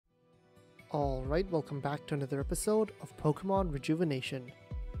Alright, welcome back to another episode of Pokemon Rejuvenation.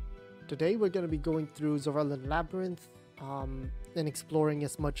 Today we're going to be going through Zorrialyn Labyrinth and exploring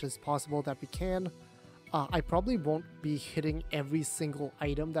as much as possible that we can. I probably won't be hitting every single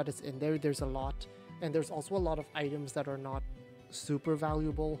item that is in there. There's a lot, and there's also a lot of items that are not super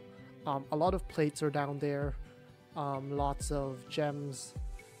valuable. A lot of plates are down there, lots of gems,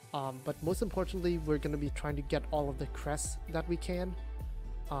 but most importantly we're going to be trying to get all of the crests that we can.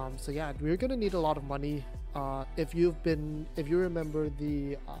 So yeah, we're gonna need a lot of money. If you remember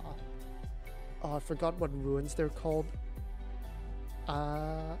the, I forgot what ruins they're called.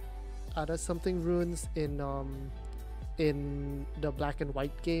 Ada something ruins in the black and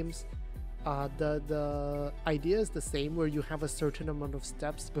white games. The idea is the same, where you have a certain amount of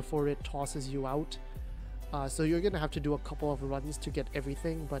steps before it tosses you out. So you're gonna have to do a couple of runs to get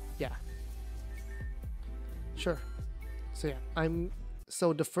everything, but yeah. Sure. So yeah,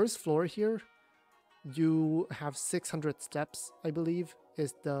 So the first floor here, you have 600 steps, I believe,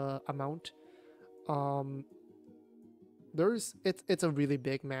 is the amount. It's a really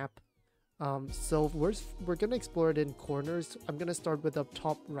big map. So we're gonna explore it in corners. I'm gonna start with the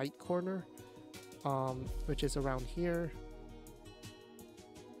top right corner, which is around here.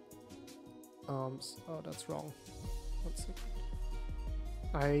 Oh, that's wrong. 1 second.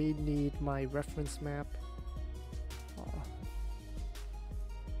 I need my reference map.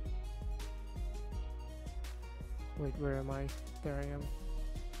 Wait, where am I? There I am.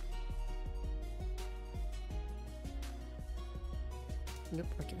 Yep,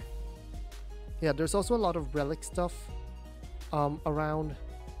 okay. Yeah, there's also a lot of relic stuff around.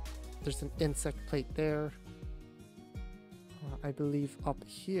 There's an insect plate there. I believe up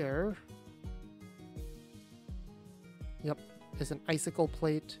here. Yep, there's an icicle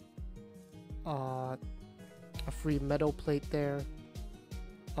plate. A free meadow plate there.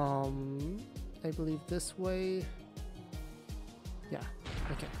 I believe this way. Yeah,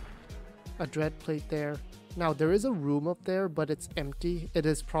 okay. A dread plate there. Now, there is a room up there, but it's empty. It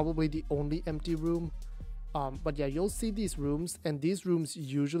is probably the only empty room. But yeah, you'll see these rooms, and these rooms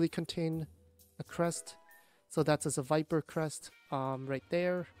usually contain a crest. So that's as a Viper crest right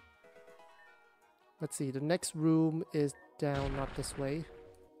there. Let's see, the next room is down, not this way.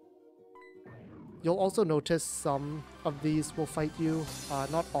 You'll also notice some of these will fight you,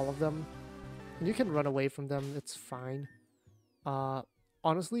 not all of them. And you can run away from them, it's fine.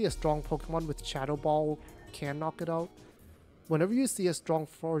 Honestly, a strong Pokemon with Shadow Ball can knock it out. Whenever you see a strong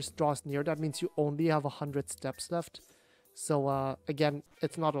force draws near, that means you only have 100 steps left. So again,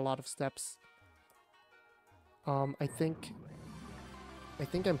 it's not a lot of steps. I think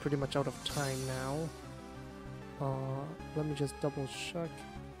I'm pretty much out of time now. Let me just double check.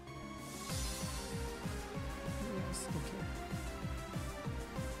 Yes, okay.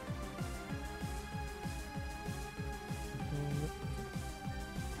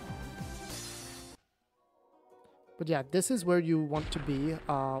 But yeah, this is where you want to be.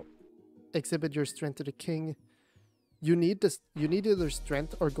 Exhibit your strength to the king. You need this. You need either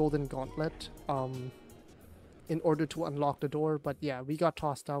strength or golden gauntlet in order to unlock the door. But yeah, we got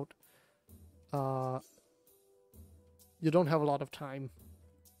tossed out. You don't have a lot of time.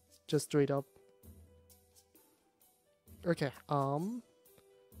 Just straight up. Okay.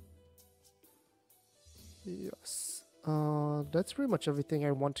 Yes. That's pretty much everything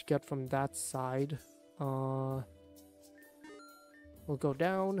I want to get from that side. We'll go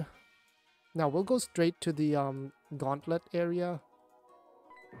down. Now we'll go straight to the gauntlet area.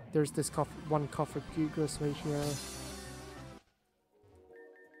 There's this one coffer Gigris right here.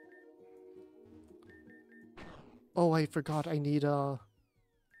 Oh, I forgot. I need a.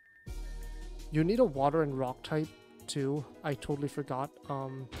 You need a water and rock type too. I totally forgot.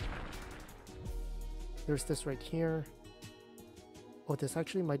 There's this right here. Oh, this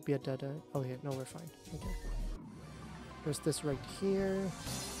actually might be a dead end. Oh yeah, no, we're fine. Okay. There's this right here.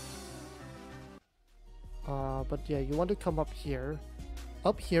 But yeah, you want to come up here.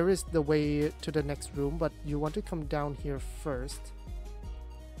 Up here is the way to the next room, but you want to come down here first.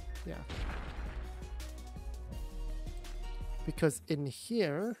 Yeah. Because in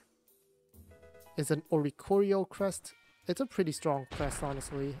here is an Oricorio crest. It's a pretty strong crest,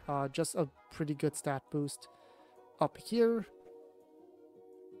 honestly. Just a pretty good stat boost. Up here,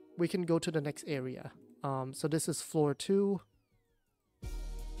 we can go to the next area. So this is floor 2.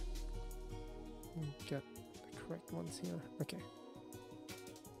 Get the correct ones here. Okay.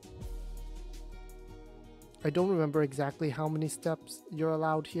 I don't remember exactly how many steps you're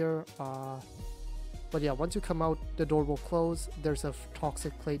allowed here. But yeah, once you come out, the door will close. There's a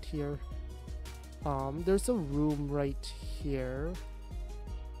toxic plate here. There's a room right here.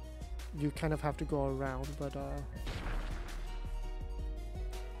 you kind of have to go around, but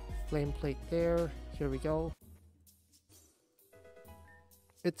flame plate there. Here we go.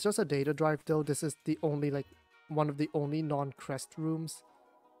 It's just a data drive though. This is the only, like, one of the only non-crest rooms.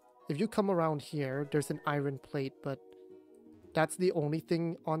 If you come around here, there's an iron plate, but that's the only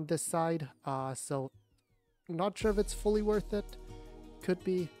thing on this side. So I'm not sure if it's fully worth it. Could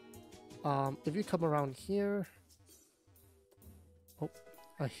be. If you come around here, oh,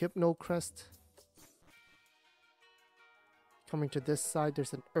 a hypno crest. Coming to this side,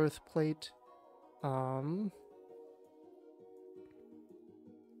 there's an earth plate. And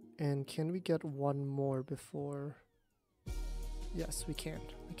can we get one more before? Yes, we can.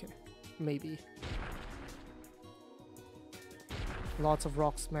 Okay, maybe. Lots of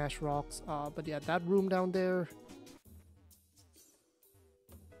rock smash rocks. But yeah, that room down there.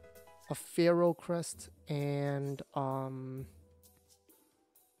 A pharaoh crest, and I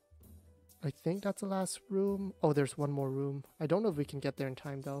think that's the last room. Oh, there's one more room. I don't know if we can get there in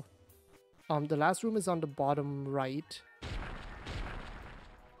time though. The last room is on the bottom right.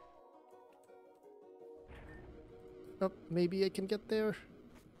 Oh, maybe I can get there.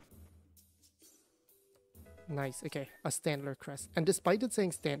 Nice, okay, a Standler crest. And despite it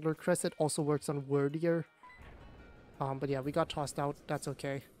saying Standler crest, it also works on Wordier. But yeah, we got tossed out, that's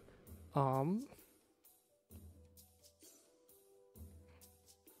okay.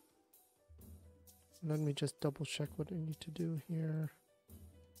 Let me just double check what I need to do here.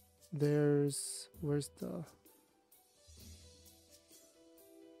 Where's the...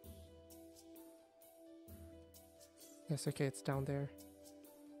 Yes, okay, it's down there.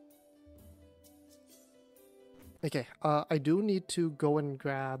 Okay, I do need to go and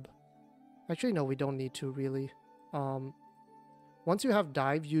grab... Actually, no, we don't need to, really. Once you have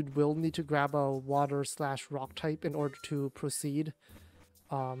dive, you will need to grab a water/rock type in order to proceed.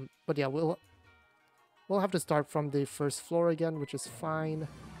 But yeah, we'll have to start from the first floor again, which is fine.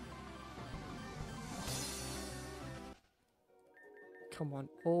 Come on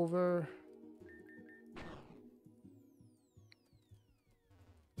over.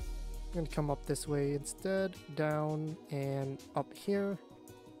 And come up this way instead, down and up here.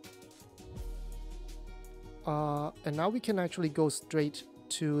 And now we can actually go straight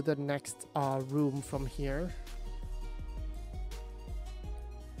to the next room from here.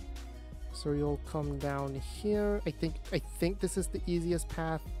 So you'll come down here. I think this is the easiest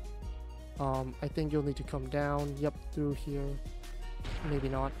path. I think you'll need to come down. Yep, through here. Maybe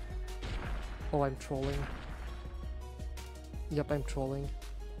not. Oh, I'm trolling. Yep, I'm trolling.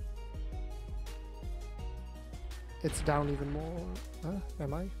 It's down even more. Huh?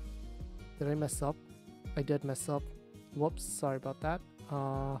 Am I? Did I mess up? I did mess up. Whoops, sorry about that.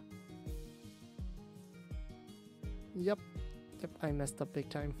 Yep, I messed up big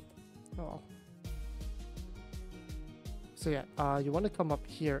time. Oh. So yeah, you want to come up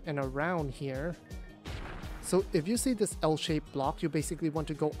here and around here. So if you see this L-shaped block, you basically want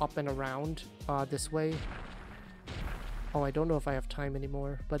to go up and around this way. Oh, I don't know if I have time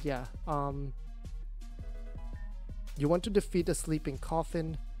anymore, but yeah. You want to defeat a sleeping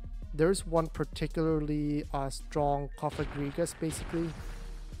coffin. There's one particularly strong Cophagrigus, basically.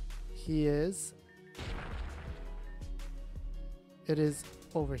 He is... It is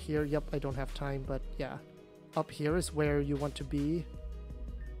over here. Yep, I don't have time, but yeah. Up here is where you want to be.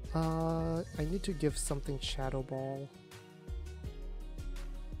 I need to give something Shadow Ball.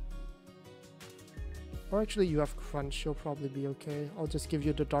 Or actually, you have Crunch, you'll probably be okay. I'll just give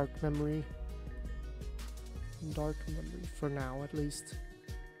you the Dark Memory. Dark Memory, for now at least.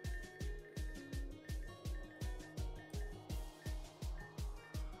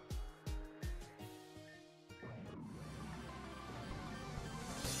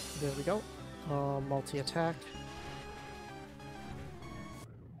 There we go. Multi-attack.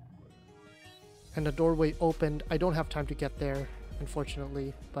 And the doorway opened. I don't have time to get there,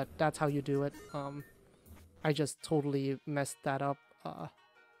 unfortunately, but that's how you do it. I just totally messed that up.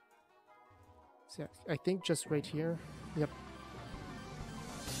 So yeah, I think just right here. Yep.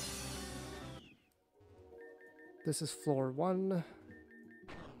 This is floor 1.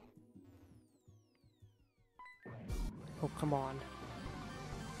 Oh, come on.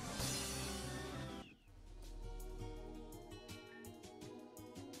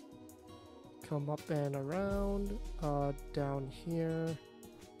 Come up and around, down here,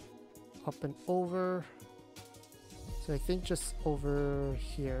 up and over. So I think just over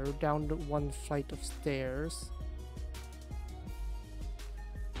here, down the one flight of stairs.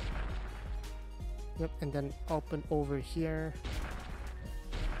 Yep, and then up and over here.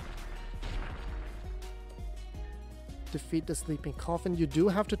 defeat the sleeping coffin. You do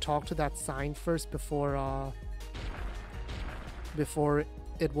have to talk to that sign first before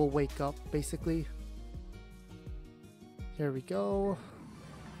it will wake up, basically. Here we go.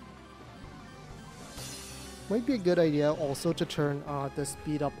 Might be a good idea also to turn the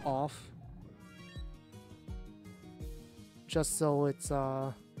speed up off. Just so it's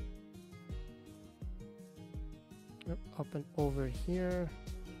up and over here.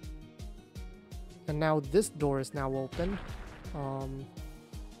 And now this door is now open.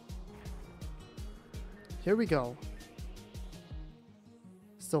 Here we go.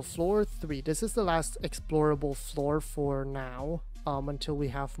 So floor 3. This is the last explorable floor for now. Until we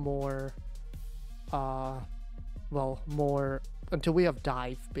have more... until we have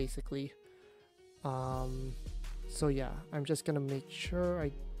dive, basically. So yeah, I'm just gonna make sure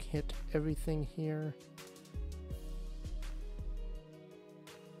I hit everything here.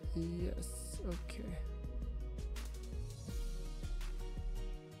 Yes, okay.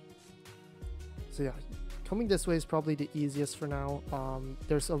 So yeah, coming this way is probably the easiest for now.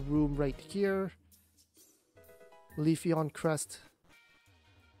 There's a room right here. Leafeon crest.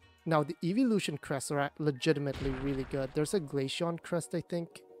 Now the evolution crests are legitimately really good. There's a Glaceon crest, I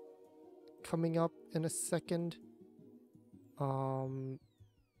think, coming up in a second.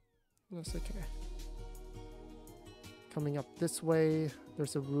 That's okay. Coming up this way,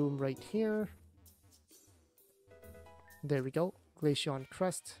 there's a room right here. There we go, Glaceon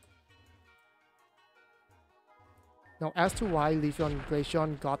crest. Now, as to why Leafeon and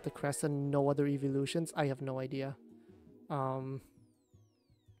Glaceon got the crest and no other evolutions, I have no idea. I've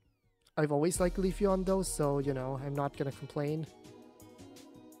always liked Leafeon though, so, you know, I'm not gonna complain.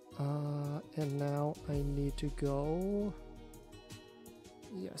 And now I need to go...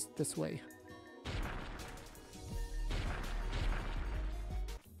 Yes, this way.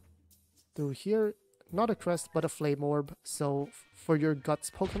 Through here, not a crest, but a flame orb. So, for your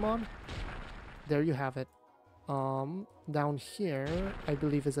Guts Pokemon, there you have it. Down here, I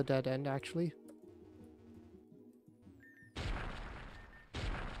believe is a dead end, actually.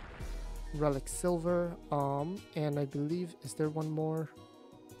 Relic Silver, and I believe, is there one more?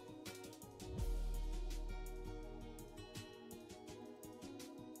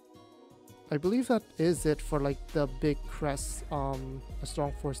 I believe that is it for like the big crest. A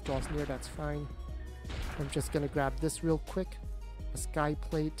strong force draws near, that's fine. I'm just gonna grab this real quick. A sky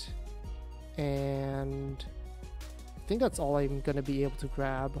plate. And I think that's all I'm gonna be able to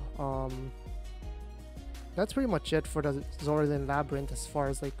grab. That's pretty much it for the Zorrialyn Labyrinth as far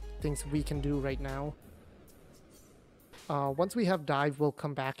as like things we can do right now. Once we have dive, we'll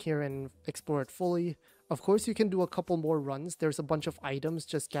come back here and explore it fully. Of course, you can do a couple more runs. There's a bunch of items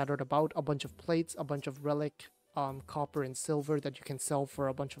just scattered about, a bunch of plates, a bunch of relic, copper and silver that you can sell for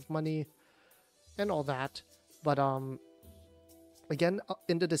a bunch of money, and all that. But again,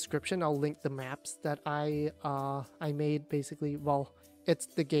 in the description, I'll link the maps that I made. Basically, well, it's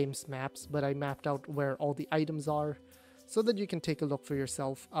the game's maps, but I mapped out where all the items are, so that you can take a look for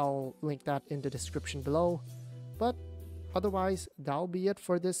yourself. I'll link that in the description below. But otherwise, that'll be it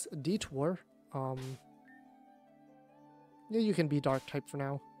for this detour. Yeah, you can be dark type for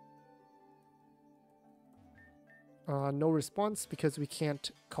now. No response because we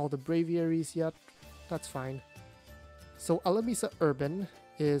can't call the Braviaries yet. That's fine. So Alamissa Urban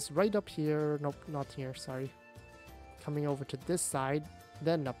is right up here. Nope, not here, sorry. Coming over to this side,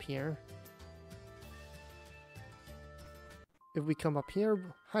 then up here. If we come up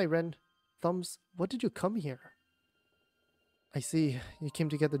here... Hi, Ren. Thumbs, what did you come here? I see. You came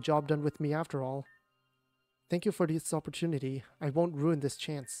to get the job done with me after all. Thank you for this opportunity. I won't ruin this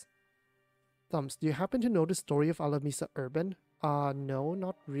chance. Thumbs, do you happen to know the story of Alamissa Urban? No,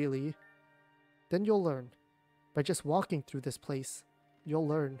 not really. Then you'll learn. By just walking through this place, you'll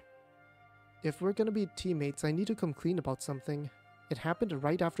learn. If we're gonna be teammates, I need to come clean about something. It happened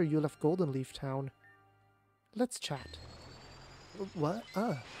right after you left Golden Leaf Town. Let's chat. What?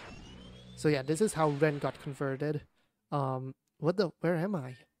 So yeah, this is how Ren got converted. Where am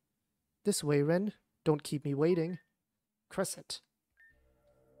I? This way, Ren. Don't keep me waiting. Crescent.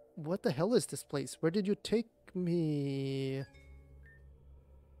 What the hell is this place? Where did you take me?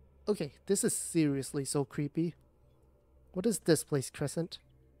 Okay, this is seriously so creepy. What is this place, Crescent?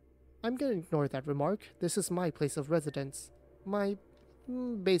 I'm gonna ignore that remark. This is my place of residence. My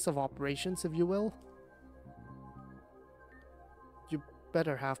base of operations, if you will. You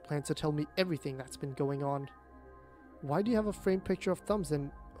better have plans to tell me everything that's been going on. Why do you have a framed picture of Thumbs and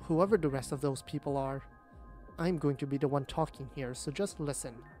whoever the rest of those people are? I'm going to be the one talking here, so just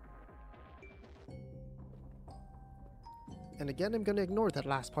listen. And again, I'm gonna ignore that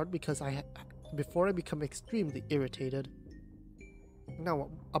last part because I before I become extremely irritated. Now,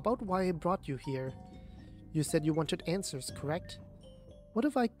 about why I brought you here. You said you wanted answers, correct? What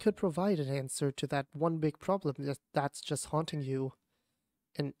if I could provide an answer to that one big problem that's just haunting you?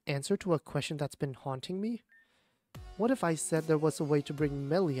 An answer to a question that's been haunting me? What if I said there was a way to bring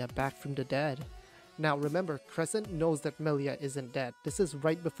Melia back from the dead? Now remember, Crescent knows that Melia isn't dead. This is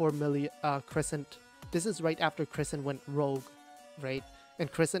right before this is right after Crescent went rogue, right? And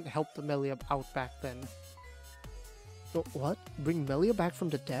Crescent helped Melia out back then. What? Bring Melia back from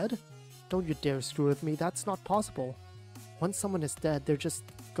the dead? Don't you dare screw with me, that's not possible. Once someone is dead, they're just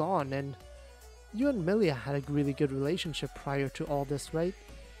gone, and you and Melia had a really good relationship prior to all this, right?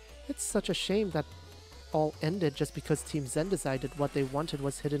 It's such a shame that all ended just because Team Zen decided what they wanted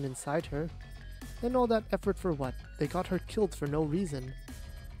was hidden inside her. And all that effort for what? They got her killed for no reason.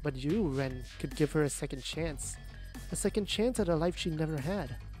 But you, Ren, could give her a second chance. A second chance at a life she never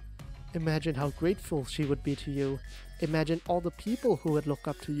had. Imagine how grateful she would be to you. Imagine all the people who would look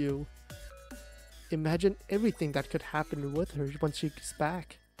up to you. Imagine everything that could happen with her once she's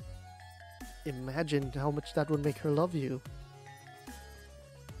back. Imagine how much that would make her love you.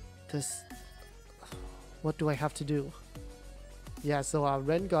 What do I have to do? Yeah, so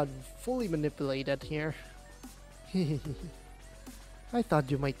Ren got fully manipulated here. I thought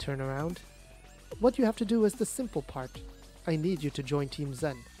you might turn around. What you have to do is the simple part. I need you to join Team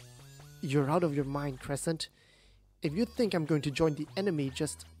Zen. You're out of your mind, Crescent. If you think I'm going to join the enemy,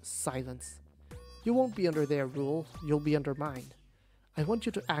 just silence. You won't be under their rule, you'll be under mine. I want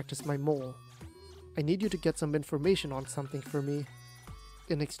you to act as my mole. I need you to get some information on something for me.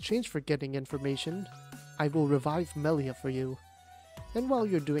 In exchange for getting information, I will revive Melia for you. And while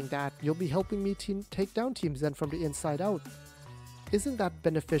you're doing that, you'll be helping me take down Team Zen from the inside out. Isn't that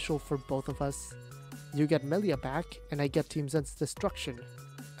beneficial for both of us? You get Melia back, and I get Team Zen's destruction.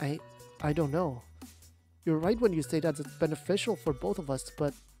 I don't know. You're right when you say that it's beneficial for both of us,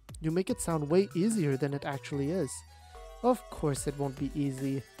 but you make it sound way easier than it actually is. Of course it won't be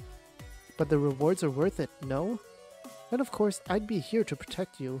easy. But the rewards are worth it, no? And of course, I'd be here to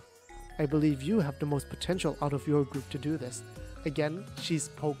protect you. I believe you have the most potential out of your group to do this. Again, she's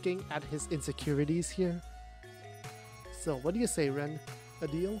poking at his insecurities here. So, what do you say, Ren? A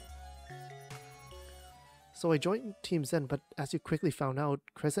deal? So I joined Team Zen, but as you quickly found out,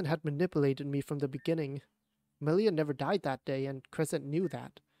 Crescent had manipulated me from the beginning. Melia never died that day, and Crescent knew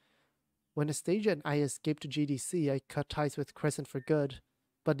that. When Anastasia and I escaped to GDC, I cut ties with Crescent for good.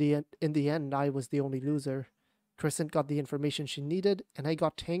 But in the end, I was the only loser. Crescent got the information she needed, and I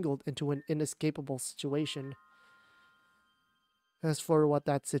got tangled into an inescapable situation. As for what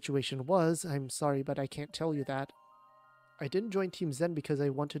that situation was, I'm sorry, but I can't tell you that. I didn't join Team Zen because I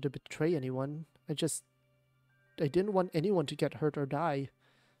wanted to betray anyone. I didn't want anyone to get hurt or die.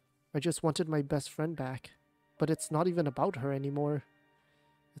 I just wanted my best friend back. But it's not even about her anymore.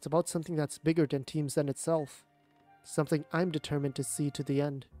 It's about something that's bigger than Team Zen itself. Something I'm determined to see to the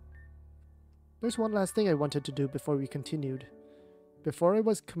end. There's one last thing I wanted to do before we continued. Before I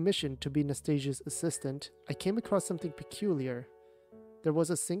was commissioned to be Anastasia's assistant, I came across something peculiar. There was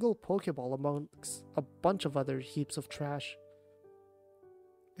a single Pokeball amongst a bunch of other heaps of trash.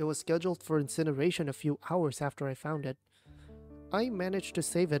 It was scheduled for incineration a few hours after I found it. I managed to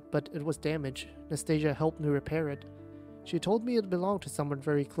save it, but it was damaged. Anastasia helped me repair it. She told me it belonged to someone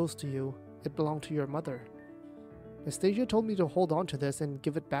very close to you. It belonged to your mother. Anastasia told me to hold on to this and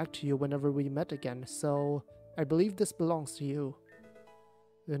give it back to you whenever we met again, so I believe this belongs to you.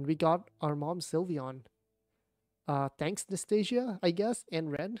 Then we got our mom Sylveon. Thanks Anastasia, I guess,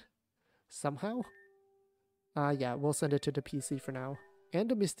 and Ren? Somehow? Yeah, we'll send it to the PC for now. And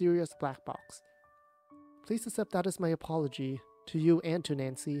a mysterious black box. Please accept that as my apology, to you and to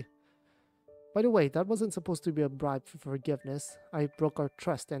Nancy. By the way, that wasn't supposed to be a bribe for forgiveness. I broke our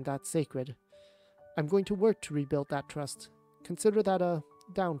trust and that's sacred. I'm going to work to rebuild that trust. Consider that a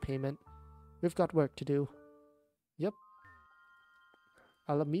down payment. We've got work to do. Yep.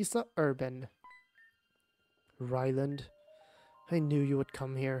 Alamissa Urban. Ryland. I knew you would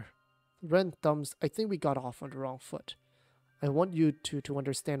come here. Ren Thumbs, I think we got off on the wrong foot. I want you two to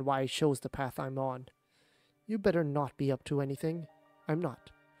understand why I chose the path I'm on. You better not be up to anything. I'm not.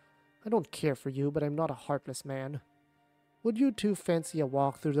 I don't care for you, but I'm not a heartless man. Would you two fancy a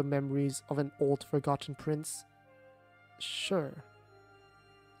walk through the memories of an old forgotten prince? Sure.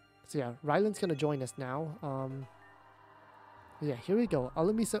 So yeah, Ryland's gonna join us now. Yeah, here we go.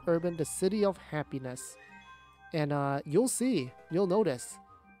 Alamissa Urban, the city of happiness. And you'll notice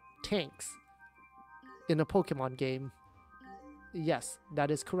tanks in a Pokemon game. Yes,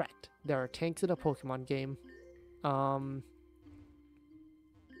 that is correct. There are tanks in a Pokemon game.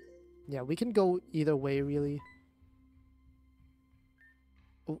 Yeah, we can go either way, really.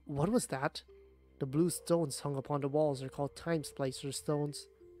 What was that? The blue stones hung upon the walls are called Time Splicer stones.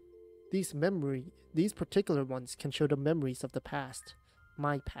 These particular ones can show the memories of the past.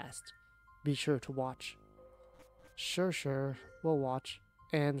 My past. Be sure to watch. Sure, we'll watch.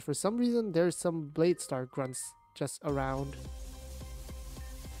 And for some reason, there's some Blade Star grunts just around.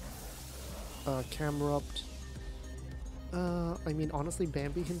 Camerupt. I mean, honestly,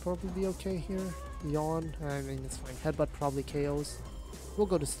 Bambi can probably be okay here. Yawn, I mean, it's fine. Headbutt probably KOs. We'll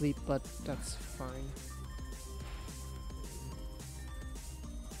go to sleep, but that's fine.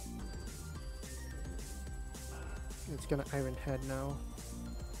 It's gonna Iron Head now.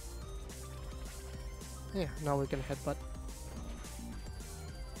 Yeah, now we're gonna Headbutt.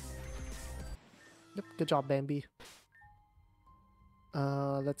 Yep, good job, Bambi.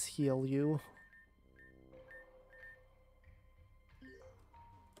 Let's heal you.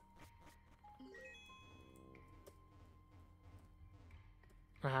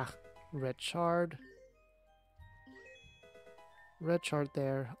 Ah, red shard. Red shard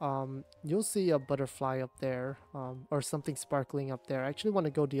there. You'll see a butterfly up there, or something sparkling up there. I actually want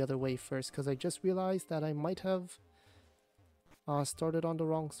to go the other way first because I just realized that I might have started on the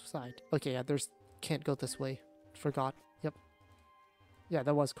wrong side. Okay, yeah, can't go this way. Forgot. Yep. Yeah,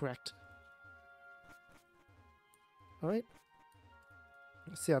 that was correct. Alright.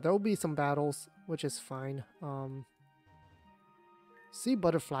 So yeah, there will be some battles, which is fine. See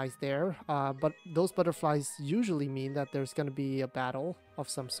butterflies there, but those butterflies usually mean that there's going to be a battle of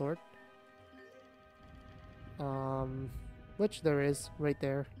some sort. Which there is right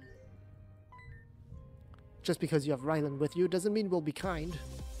there. Just because you have Rylan with you doesn't mean we'll be kind.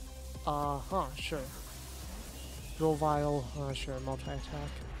 Sure. Grovile, sure,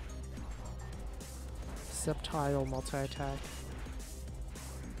 multi-attack. Sceptile, multi-attack.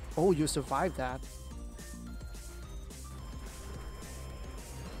 Oh, you survived that.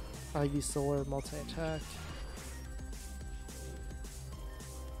 Ivysaur, multi-attack.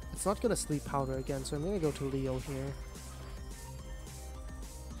 It's not gonna sleep powder again, so I'm gonna go to Leo here.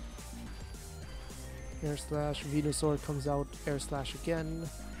 Air Slash, Venusaur comes out, Air Slash again.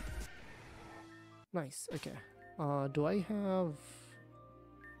 Nice, okay. Do I have...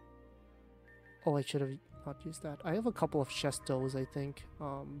 Oh, I should have not used that. I have a couple of Shestos, I think.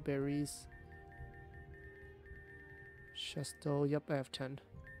 Berries. Shesto, yep, I have 10.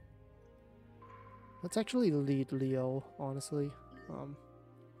 Let's actually lead Leo, honestly.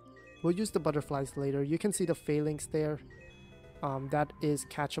 We'll use the butterflies later. You can see the phalanx there. That is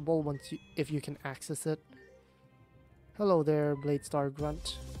catchable if you can access it. Hello there, Blade Star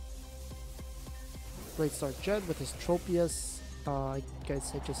Grunt. Blade Star Jet with his Tropius. I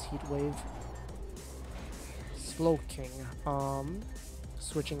guess I just Heat Wave. Slowking.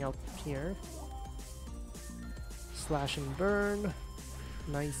 Switching out here. Slash and Burn.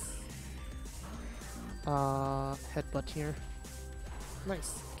 Nice. Headbutt here.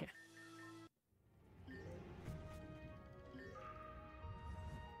 Nice. Okay.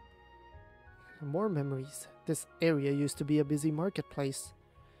 More memories. This area used to be a busy marketplace.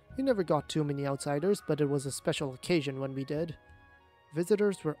 We never got too many outsiders, but it was a special occasion when we did.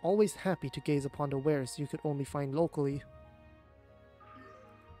 Visitors were always happy to gaze upon the wares you could only find locally.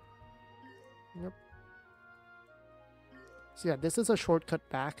 Yep. So yeah, this is a shortcut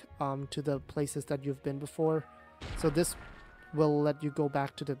back to the places that you've been before. So this will let you go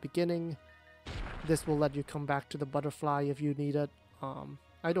back to the beginning. This will let you come back to the butterfly if you need it.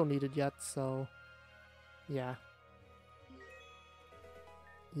 I don't need it yet, so yeah.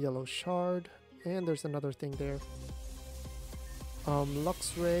 Yellow shard, and there's another thing there.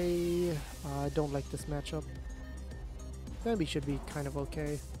 Luxray, I don't like this matchup. Bambi should be kind of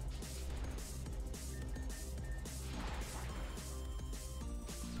okay.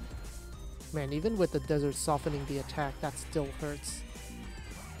 Man, even with the desert softening the attack, that still hurts.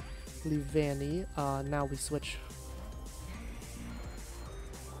 Leavanny, now we switch.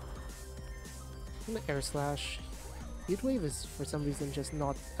 I'm gonna Air Slash. Heat Wave is for some reason just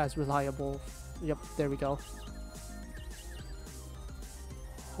not as reliable. Yep, there we go.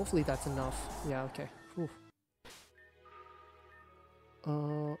 Hopefully that's enough. Yeah, okay. Whew.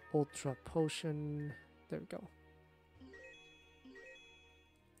 Ultra Potion. There we go.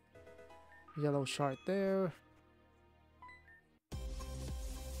 Yellow shard there.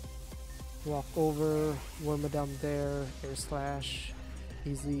 Walk over. Wormadam there. Air Slash.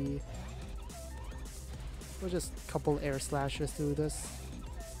 Easy. We'll just couple Air Slashes through this.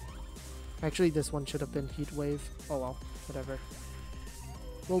 Actually, this one should have been Heat Wave. Oh well, whatever.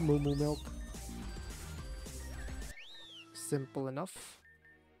 We'll Moo Moo Milk. Simple enough.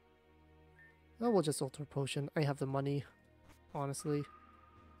 Oh, we'll just Ultra Potion. I have the money, honestly.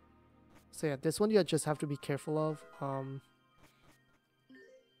 So yeah, this one you just have to be careful of.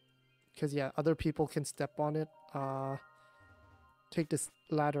 Because yeah, other people can step on it. Take this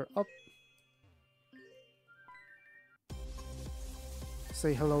ladder up.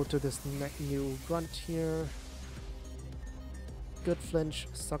 Say hello to this new grunt here. Good flinch,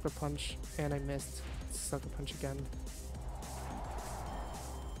 sucker punch, and I missed. Sucker punch again.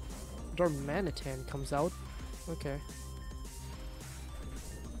 Dormanitan comes out. Okay.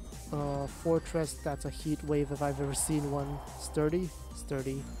 Fortress, that's a heat wave if I've ever seen one. Sturdy?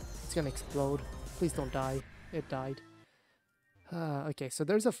 Sturdy. It's gonna explode. Please don't die. It died. Okay, so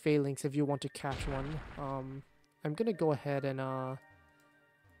there's a phalanx if you want to catch one. I'm gonna go ahead and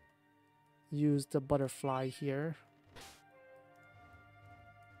use the butterfly here.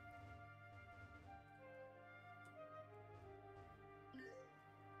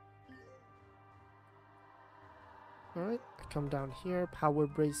 Alright, I come down here, power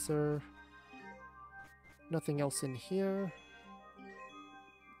bracer. Nothing else in here.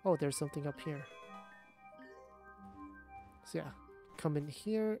 Oh, there's something up here. So yeah, come in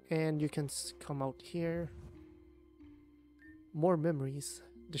here and you can come out here. More memories.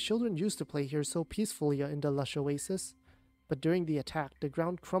 The children used to play here so peacefully in the lush oasis, but during the attack, the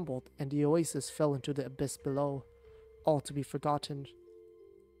ground crumbled and the oasis fell into the abyss below. All to be forgotten.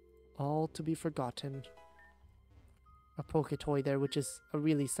 All to be forgotten. A Poke Toy there, which is a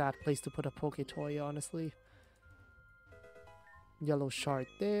really sad place to put a Poke Toy, honestly. Yellow shard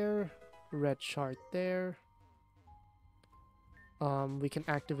there. Red shard there. We can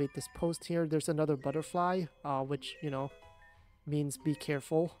activate this post here. There's another butterfly, which, you know, means be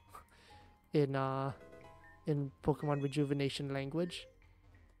careful in Pokemon Rejuvenation language.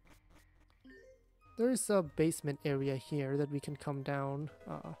 There's a basement area here that we can come down.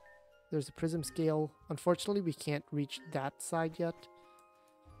 There's a prism scale. Unfortunately, we can't reach that side yet.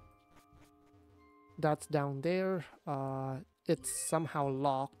 That's down there. It's somehow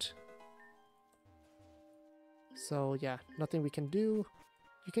locked. So yeah, nothing we can do.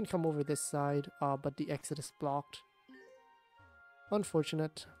 You can come over this side, but the exit is blocked.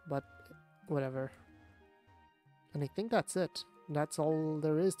 Unfortunate, but whatever. And I think that's it. That's all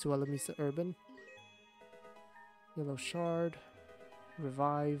there is to Alamissa Urban. Yellow shard.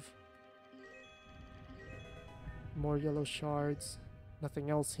 Revive. More yellow shards. Nothing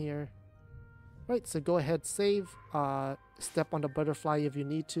else here. Right, so go ahead, save. Step on the butterfly if you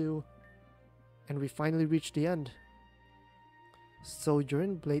need to. And we finally reached the end. So you're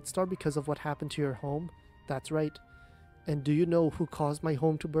in Bladestar because of what happened to your home? That's right. And do you know who caused my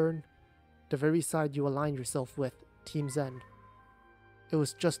home to burn? The very side you aligned yourself with, Team Zen. It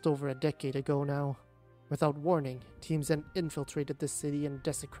was just over a decade ago now. Without warning, Team Zen infiltrated this city and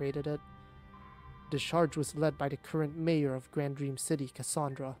desecrated it. The charge was led by the current mayor of Grand Dream City,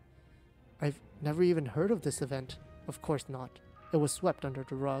 Cassandra. I've never even heard of this event. Of course not. It was swept under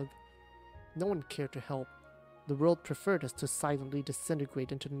the rug. No one cared to help. The world preferred us to silently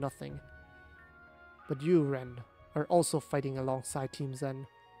disintegrate into nothing. But you, Ren, are also fighting alongside Team Zen.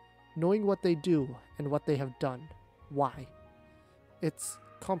 Knowing what they do and what they have done. Why? It's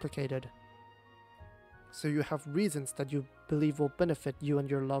complicated. So you have reasons that you believe will benefit you and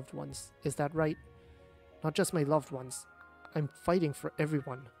your loved ones. Is that right? Not just my loved ones. I'm fighting for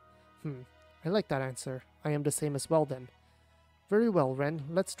everyone. I like that answer. I am the same as well then. Very well, Ren.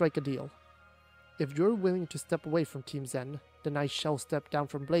 Let's strike a deal. If you're willing to step away from Team Zen, then I shall step down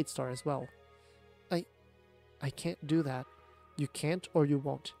from Bladestar as well. I can't do that. You can't or you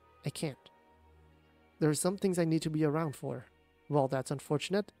won't. I can't. There are some things I need to be around for. Well, that's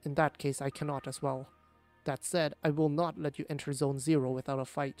unfortunate. In that case, I cannot as well. That said, I will not let you enter Zone 0 without a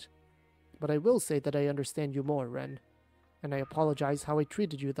fight. But I will say that I understand you more, Ren. And I apologize how I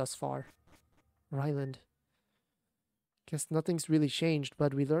treated you thus far. Ryland. Guess nothing's really changed,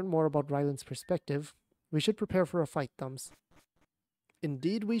 but we learned more about Ryland's perspective. We should prepare for a fight, Thumbs.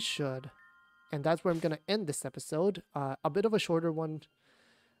 Indeed we should. And that's where I'm going to end this episode. A bit of a shorter one.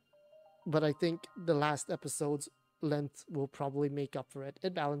 But I think the last episode's length will probably make up for it.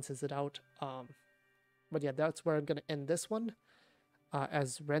 It balances it out. But yeah, that's where I'm going to end this one.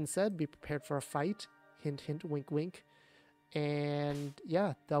 As Ren said, be prepared for a fight. Hint, hint, wink, wink. And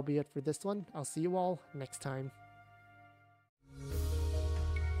yeah, that'll be it for this one. I'll see you all next time.